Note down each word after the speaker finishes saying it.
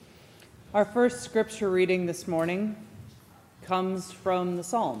Our first scripture reading this morning comes from the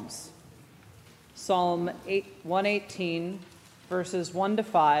Psalms. Psalm 118, verses 1 to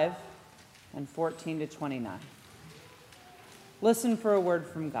 5 and 14 to 29. Listen for a word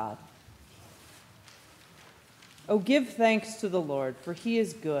from God. Oh, give thanks to the Lord, for he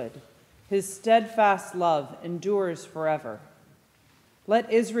is good. His steadfast love endures forever.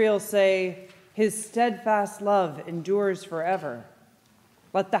 Let Israel say, his steadfast love endures forever.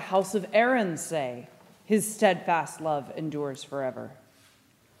 Let the house of Aaron say, his steadfast love endures forever.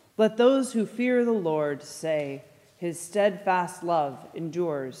 Let those who fear the Lord say, his steadfast love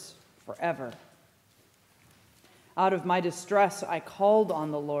endures forever. Out of my distress I called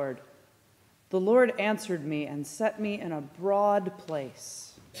on the Lord. The Lord answered me and set me in a broad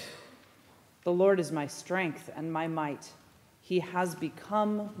place. The Lord is my strength and my might. He has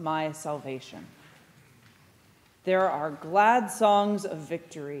become my salvation. There are glad songs of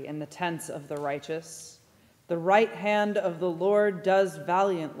victory in the tents of the righteous. The right hand of the Lord does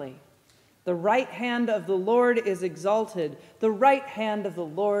valiantly. The right hand of the Lord is exalted. The right hand of the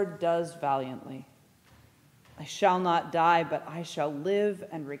Lord does valiantly. I shall not die, but I shall live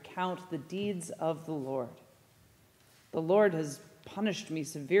and recount the deeds of the Lord. The Lord has punished me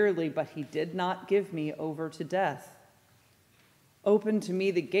severely, but he did not give me over to death. Open to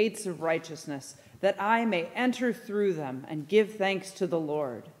me the gates of righteousness, that I may enter through them and give thanks to the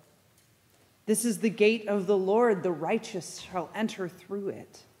Lord. This is the gate of the Lord, the righteous shall enter through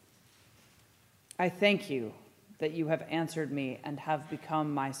it. I thank you that you have answered me and have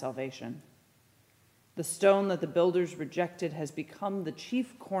become my salvation. The stone that the builders rejected has become the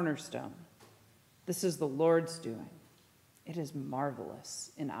chief cornerstone. This is the Lord's doing. It is marvelous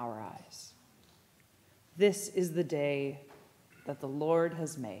in our eyes. This is the day that the Lord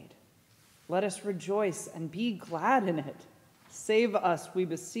has made. Let us rejoice and be glad in it. Save us, we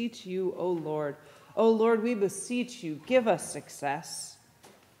beseech you, O Lord. O Lord, we beseech you, give us success.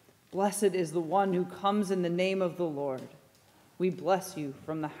 Blessed is the one who comes in the name of the Lord. We bless you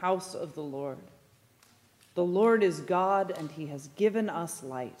from the house of the Lord. The Lord is God, and he has given us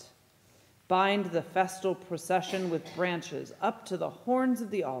light. Bind the festal procession with branches up to the horns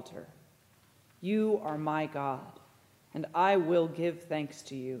of the altar. You are my God, and I will give thanks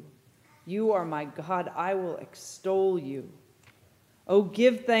to you. You are my God, I will extol you. Oh,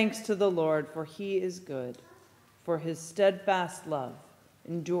 give thanks to the Lord, for he is good, for his steadfast love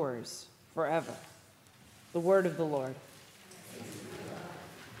endures forever. The word of the Lord.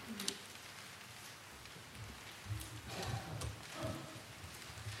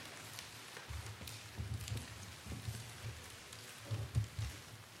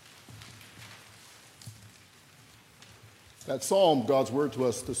 That psalm, God's word to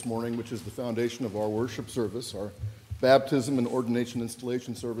us this morning, which is the foundation of our worship service, our baptism and ordination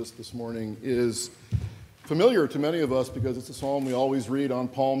installation service this morning, is familiar to many of us because it's a psalm we always read on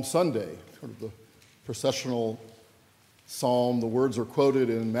Palm Sunday, sort of the processional psalm. The words are quoted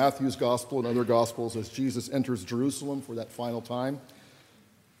in Matthew's gospel and other gospels as Jesus enters Jerusalem for that final time.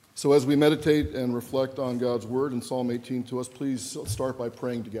 So as we meditate and reflect on God's word in Psalm 18 to us, please start by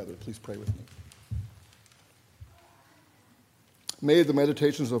praying together. Please pray with me. May the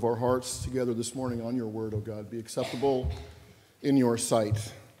meditations of our hearts together this morning on your word, O God, be acceptable in your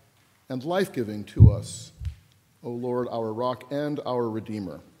sight and life-giving to us, O Lord, our rock and our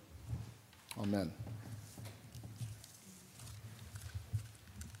Redeemer. Amen.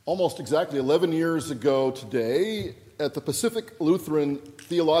 Almost exactly 11 years ago today, at the Pacific Lutheran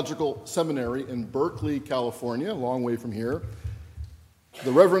Theological Seminary in Berkeley, California, a long way from here,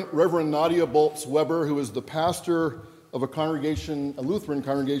 the Reverend Nadia Bolz-Weber, who is the pastor of a Lutheran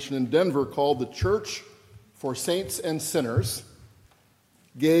congregation in Denver called the Church for Saints and Sinners,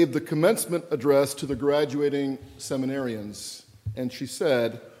 gave the commencement address to the graduating seminarians. And she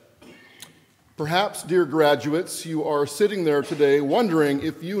said, "Perhaps, dear graduates, you are sitting there today wondering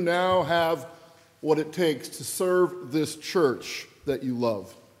if you now have what it takes to serve this church that you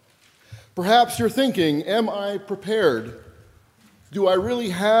love. Perhaps you're thinking, am I prepared? Do I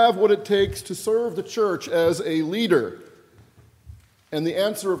really have what it takes to serve the church as a leader?" And the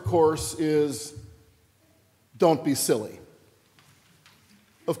answer, of course, is don't be silly.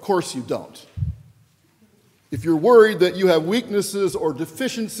 Of course you don't. If you're worried that you have weaknesses or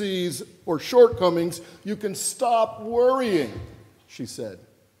deficiencies or shortcomings, you can stop worrying, she said.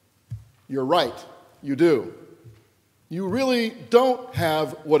 You're right, you do. You really don't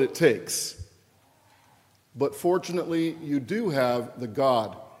have what it takes. But fortunately, you do have the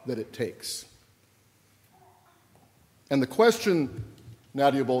God that it takes. And the question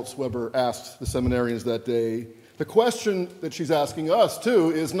Nadia Bolz-Weber asked the seminarians that day The question that she's asking us, too,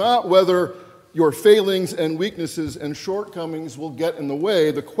 is not whether your failings and weaknesses and shortcomings will get in the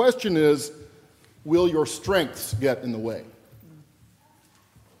way. The question is, will your strengths get in the way?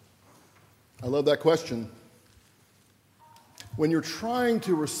 I love that question. When you're trying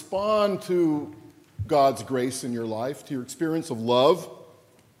to respond to God's grace in your life, to your experience of love,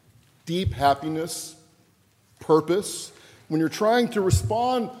 deep happiness, purpose, when you're trying to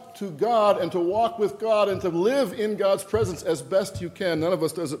respond to God and to walk with God and to live in God's presence as best you can, none of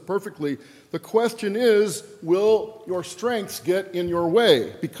us does it perfectly, the question is, will your strengths get in your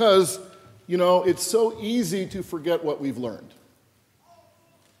way? Because, it's so easy to forget what we've learned.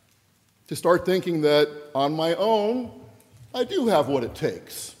 To start thinking that on my own, I do have what it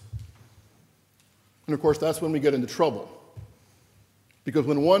takes. And of course, that's when we get into trouble. Because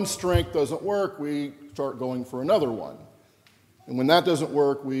when one strength doesn't work, we start going for another one. And when that doesn't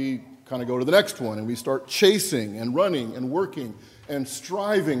work, we kind of go to the next one, and we start chasing and running and working and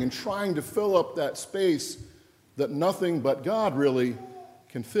striving and trying to fill up that space that nothing but God really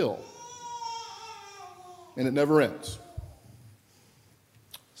can fill. And it never ends.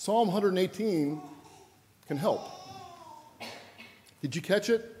 Psalm 118 can help. Did you catch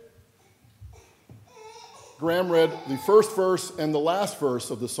it? Graham read the first verse and the last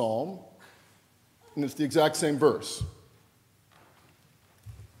verse of the psalm, and it's the exact same verse.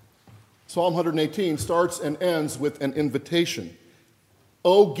 Psalm 118 starts and ends with an invitation.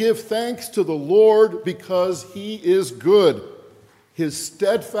 Oh, give thanks to the Lord because he is good. His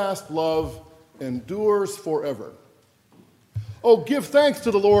steadfast love endures forever. Oh, give thanks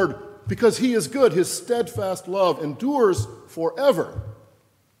to the Lord because he is good. His steadfast love endures forever.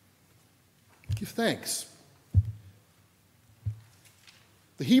 Give thanks.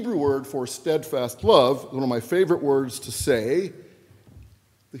 The Hebrew word for steadfast love, one of my favorite words to say,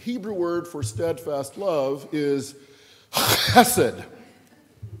 the Hebrew word for steadfast love is chesed.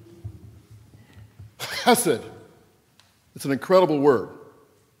 Chesed. It's an incredible word.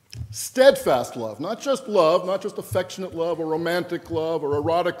 Steadfast love, not just affectionate love or romantic love or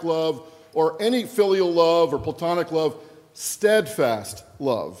erotic love or any filial love or platonic love, steadfast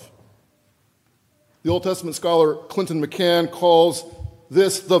love. The Old Testament scholar Clinton McCann calls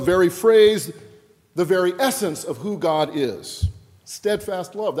this the very phrase, the very essence of who God is.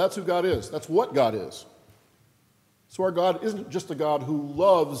 Steadfast love, that's who God is. That's what God is. So our God isn't just a God who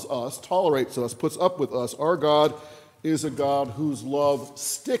loves us, tolerates us, puts up with us. Our God is a God whose love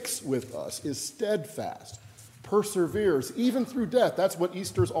sticks with us, is steadfast, perseveres, even through death. That's what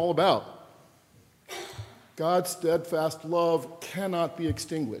Easter's all about. God's steadfast love cannot be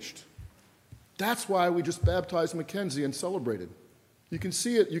extinguished. That's why we just baptized Mackenzie and celebrated. You can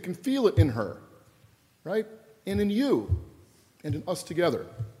see it, you can feel it in her, right? And in you, and in us together.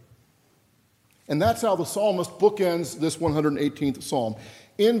 And that's how the psalmist bookends this 118th psalm.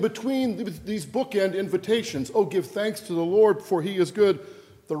 In between these bookend invitations, oh, give thanks to the Lord, for he is good,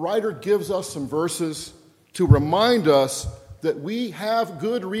 the writer gives us some verses to remind us that we have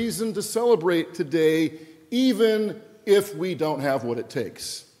good reason to celebrate today, even if we don't have what it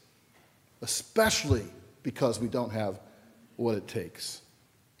takes. Especially because we don't have what it takes.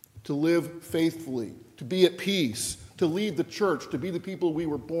 To live faithfully, to be at peace, to lead the church, to be the people we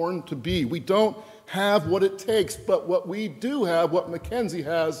were born to be. We don't have what it takes, but what we do have, what Mackenzie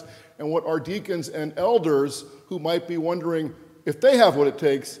has, and what our deacons and elders who might be wondering if they have what it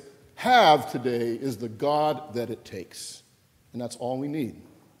takes, have today is the God that it takes. And that's all we need.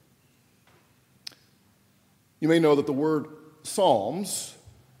 You may know that the word Psalms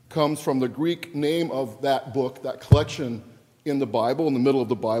comes from the Greek name of that book, that collection in the Bible, in the middle of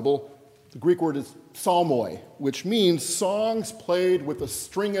the Bible. The Greek word is psalmoi, which means songs played with a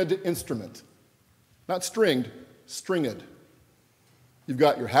stringed instrument. Not stringed, stringed. You've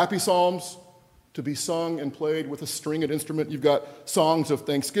got your happy psalms to be sung and played with a stringed instrument. You've got songs of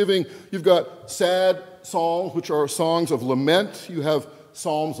thanksgiving. You've got sad psalms, which are songs of lament. You have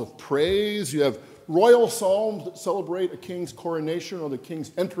psalms of praise. You have royal psalms that celebrate a king's coronation or the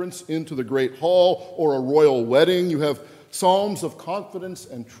king's entrance into the great hall or a royal wedding. You have psalms of confidence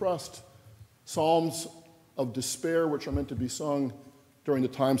and trust. Psalms of despair, which are meant to be sung during the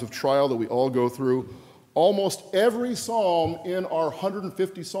times of trial that we all go through. Almost every psalm in our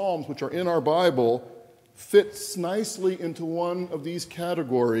 150 psalms, which are in our Bible, fits nicely into one of these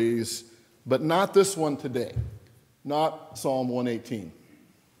categories, but not this one today, not Psalm 118.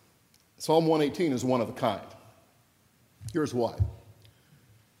 Psalm 118 is one of a kind. Here's why.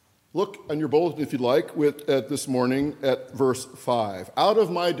 Look on your bulletin, if you'd like, this morning at verse 5. Out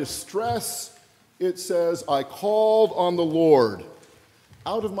of my distress, it says, I called on the Lord.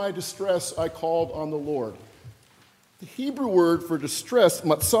 Out of my distress, I called on the Lord. The Hebrew word for distress,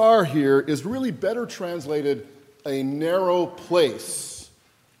 matzar here, is really better translated a narrow place,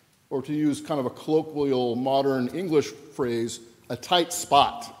 or to use kind of a colloquial modern English phrase, a tight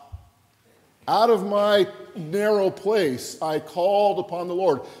spot. Out of my narrow place, I called upon the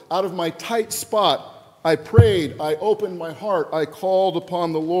Lord. Out of my tight spot, I prayed, I opened my heart, I called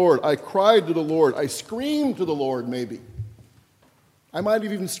upon the Lord, I cried to the Lord, I screamed to the Lord, maybe. I might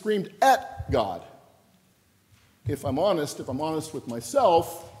have even screamed at God. If I'm honest with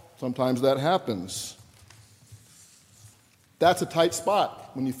myself, sometimes that happens. That's a tight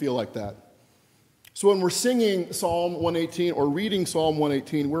spot when you feel like that. So when we're singing Psalm 118 or reading Psalm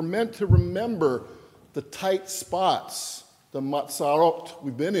 118, we're meant to remember the tight spots, the matzarot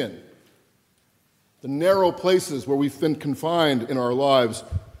we've been in, the narrow places where we've been confined in our lives,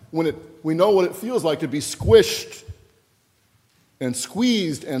 when we know what it feels like to be squished and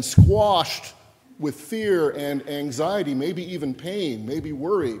squeezed and squashed with fear and anxiety, maybe even pain, maybe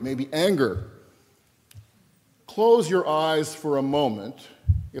worry, maybe anger. Close your eyes for a moment,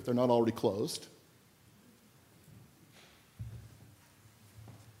 if they're not already closed,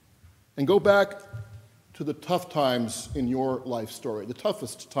 and go back to the tough times in your life story, the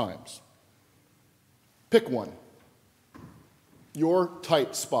toughest times. Pick one. Your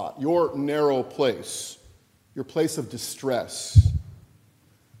tight spot, your narrow place, your place of distress.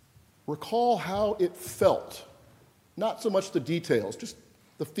 Recall how it felt. Not so much the details, just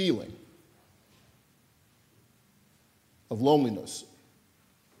the feeling of loneliness,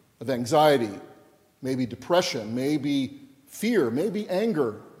 of anxiety, maybe depression, maybe fear, maybe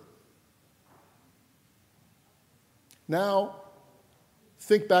anger. Now,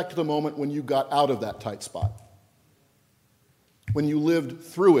 think back to the moment when you got out of that tight spot, when you lived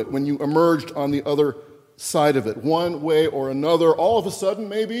through it, when you emerged on the other side of it, one way or another. All of a sudden,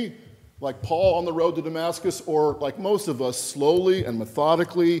 maybe, like Paul on the road to Damascus, or like most of us, slowly and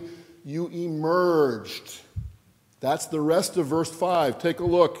methodically, you emerged. That's the rest of verse 5. Take a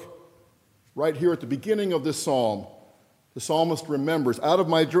look right here at the beginning of this psalm. The psalmist remembers, out of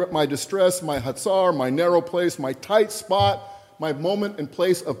my distress, my hatzar, my narrow place, my tight spot, my moment and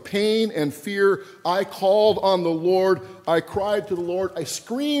place of pain and fear, I called on the Lord, I cried to the Lord, I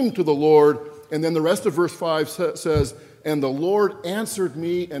screamed to the Lord. And then the rest of verse 5 says, and the Lord answered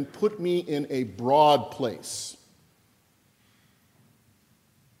me and put me in a broad place.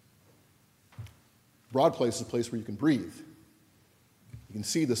 Broad place is a place where you can breathe. You can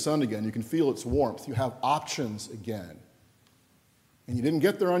see the sun again. You can feel its warmth. You have options again. And you didn't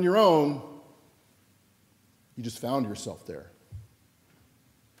get there on your own. You just found yourself there.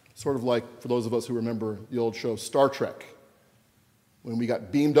 Sort of like, for those of us who remember the old show Star Trek, when we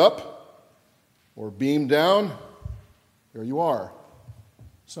got beamed up or beamed down, there you are.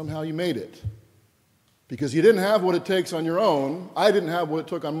 Somehow you made it. Because you didn't have what it takes on your own. I didn't have what it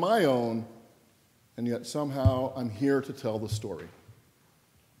took on my own. And yet somehow I'm here to tell the story.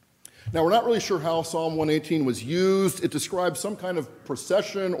 Now, we're not really sure how Psalm 118 was used. It describes some kind of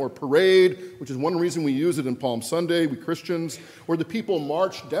procession or parade, which is one reason we use it in Palm Sunday, we Christians, where the people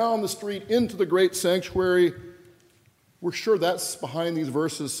march down the street into the great sanctuary. We're sure that's behind these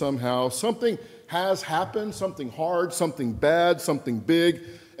verses somehow. Something has happened, something hard, something bad, something big,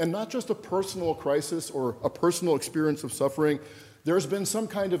 and not just a personal crisis or a personal experience of suffering. There's been some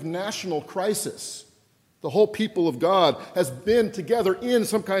kind of national crisis. The whole people of God has been together in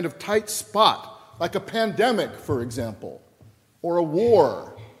some kind of tight spot, like a pandemic, for example, or a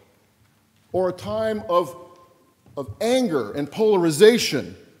war, or a time of anger and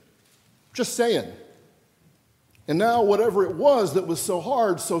polarization. Just saying. And now whatever it was that was so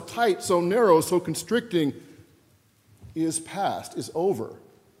hard, so tight, so narrow, so constricting, is past, is over.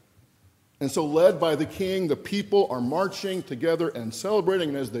 And so led by the king, the people are marching together and celebrating.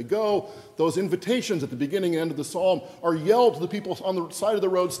 And as they go, those invitations at the beginning and end of the psalm are yelled to the people on the side of the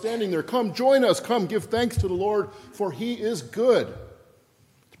road standing there. Come, join us. Come, give thanks to the Lord, for he is good.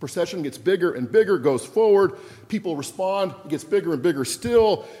 The procession gets bigger and bigger, goes forward. People respond. It gets bigger and bigger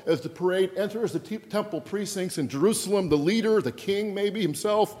still. As the parade enters the temple precincts in Jerusalem, the leader, the king maybe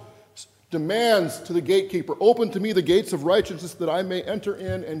himself, demands to the gatekeeper, open to me the gates of righteousness that I may enter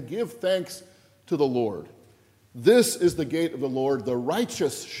in and give thanks to the Lord. This is the gate of the Lord. The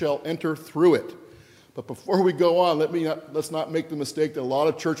righteous shall enter through it. But before we go on, let's not make the mistake that a lot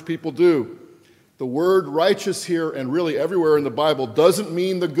of church people do. The word righteous here and really everywhere in the Bible doesn't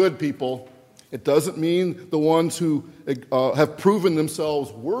mean the good people. It doesn't mean the ones who have proven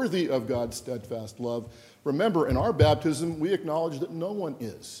themselves worthy of God's steadfast love. Remember, in our baptism, we acknowledge that no one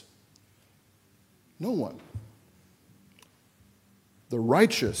is. No one. The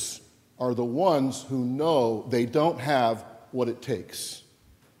righteous are the ones who know they don't have what it takes.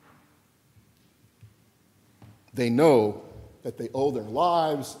 They know that they owe their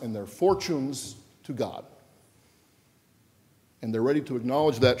lives and their fortunes to God. And they're ready to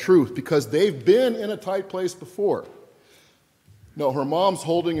acknowledge that truth because they've been in a tight place before. No, her mom's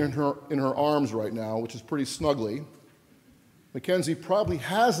holding in her arms right now, which is pretty snugly. Mackenzie probably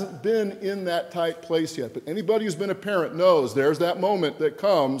hasn't been in that tight place yet, but anybody who's been a parent knows there's that moment that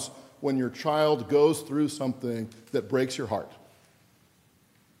comes when your child goes through something that breaks your heart.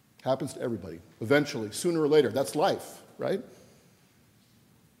 Happens to everybody, eventually, sooner or later. That's life, right?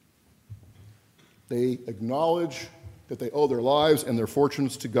 They acknowledge that they owe their lives and their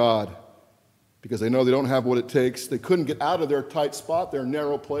fortunes to God because they know they don't have what it takes. They couldn't get out of their tight spot, their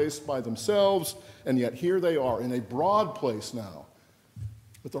narrow place by themselves, and yet here they are in a broad place now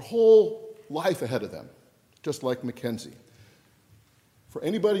with their whole life ahead of them, just like Mackenzie. For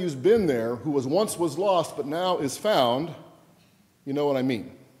anybody who's been there, who once was lost but now is found, you know what I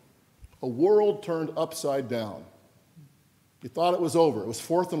mean. A world turned upside down. You thought it was over. It was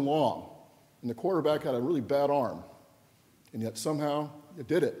 4th and long, and the quarterback had a really bad arm, and yet somehow you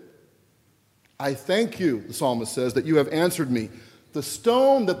did it. I thank you, the psalmist says, that you have answered me. The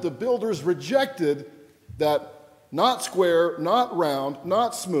stone that the builders rejected, that not square, not round,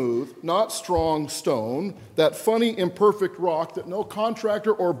 not smooth, not strong stone, that funny, imperfect rock that no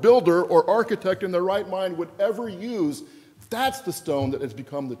contractor or builder or architect in their right mind would ever use, that's the stone that has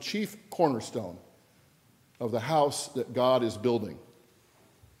become the chief cornerstone of the house that God is building.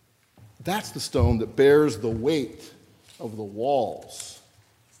 That's the stone that bears the weight of the walls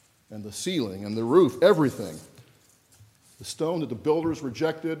and the ceiling and the roof, everything. The stone that the builders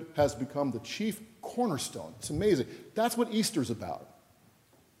rejected has become the chief cornerstone. It's amazing. That's what Easter's about.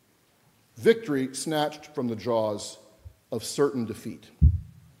 Victory snatched from the jaws of certain defeat.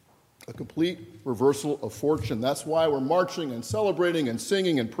 A complete reversal of fortune. That's why we're marching and celebrating and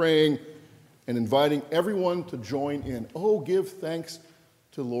singing and praying and inviting everyone to join in. Oh, give thanks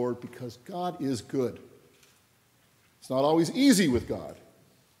to the Lord because God is good. It's not always easy with God,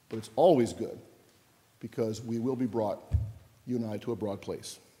 but it's always good because we will be brought, you and I, to a broad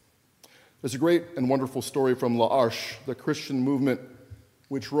place. There's a great and wonderful story from L'Arche, the Christian movement,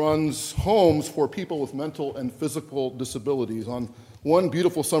 which runs homes for people with mental and physical disabilities. On one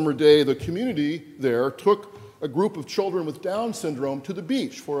beautiful summer day, the community there took a group of children with Down syndrome to the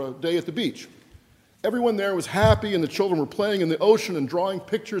beach for a day at the beach. Everyone there was happy, and the children were playing in the ocean and drawing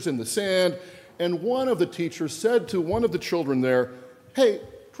pictures in the sand. And one of the teachers said to one of the children there, "Hey,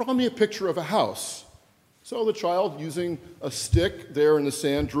 draw me a picture of a house." So the child, using a stick there in the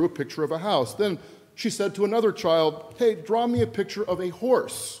sand, drew a picture of a house. Then she said to another child, "Hey, draw me a picture of a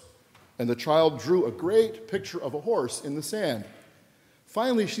horse." And the child drew a great picture of a horse in the sand.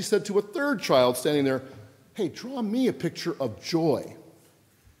 Finally, she said to a third child standing there, "Hey, draw me a picture of joy."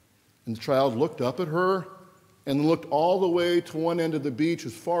 And the child looked up at her and then looked all the way to one end of the beach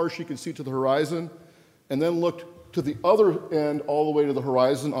as far as she could see to the horizon, and then looked to the other end all the way to the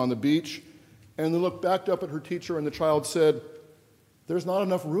horizon on the beach, and then looked back up at her teacher, and the child said, "There's not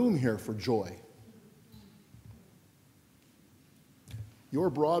enough room here for joy." Your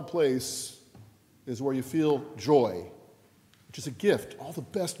broad place is where you feel joy, which is a gift. All the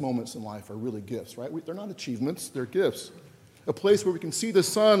best moments in life are really gifts, right? They're not achievements, they're gifts. A place where we can see the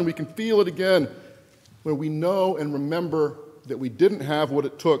sun, we can feel it again, where we know and remember that we didn't have what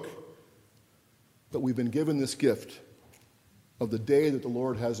it took, but we've been given this gift of the day that the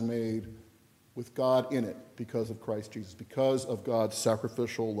Lord has made with God in it because of Christ Jesus, because of God's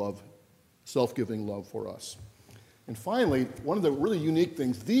sacrificial love, self-giving love for us. And finally, one of the really unique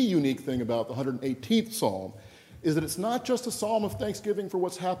things, the unique thing about the 118th Psalm, is that it's not just a psalm of thanksgiving for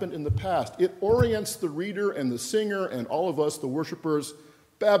what's happened in the past. It orients the reader and the singer and all of us, the worshipers,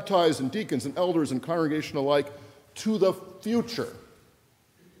 baptized and deacons and elders and congregation alike, to the future.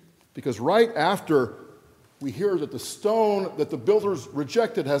 Because right after we hear that the stone that the builders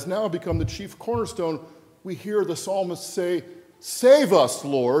rejected has now become the chief cornerstone, we hear the psalmist say, "Save us,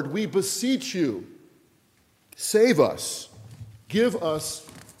 Lord, we beseech you. Save us. Give us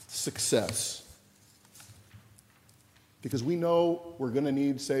success." Because we know we're going to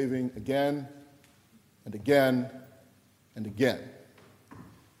need saving again and again and again.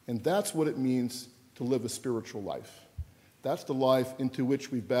 And that's what it means to live a spiritual life. That's the life into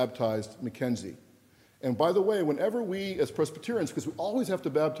which we baptized Mackenzie. And by the way, whenever we, as Presbyterians, because we always have to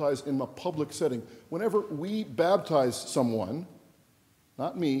baptize in a public setting, whenever we baptize someone,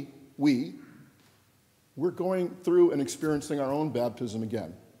 not me, we're going through and experiencing our own baptism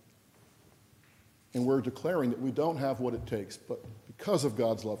again. And we're declaring that we don't have what it takes, but because of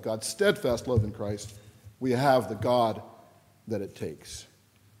God's love, God's steadfast love in Christ, we have the God that it takes.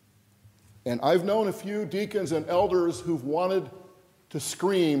 And I've known a few deacons and elders who've wanted to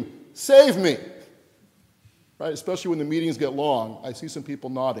scream, "Save me!" Right? Especially when the meetings get long. I see some people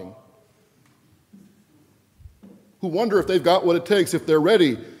nodding. Who wonder if they've got what it takes, if they're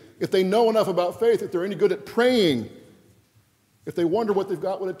ready, if they know enough about faith, if they're any good at praying, if they wonder what they've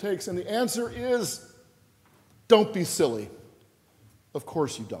got what it takes. And the answer is, don't be silly. Of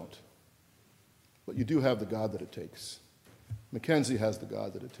course you don't. But you do have the God that it takes. Mackenzie has the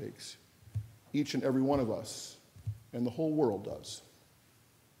God that it takes. Each and every one of us, and the whole world does.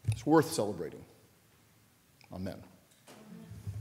 It's worth celebrating. Amen.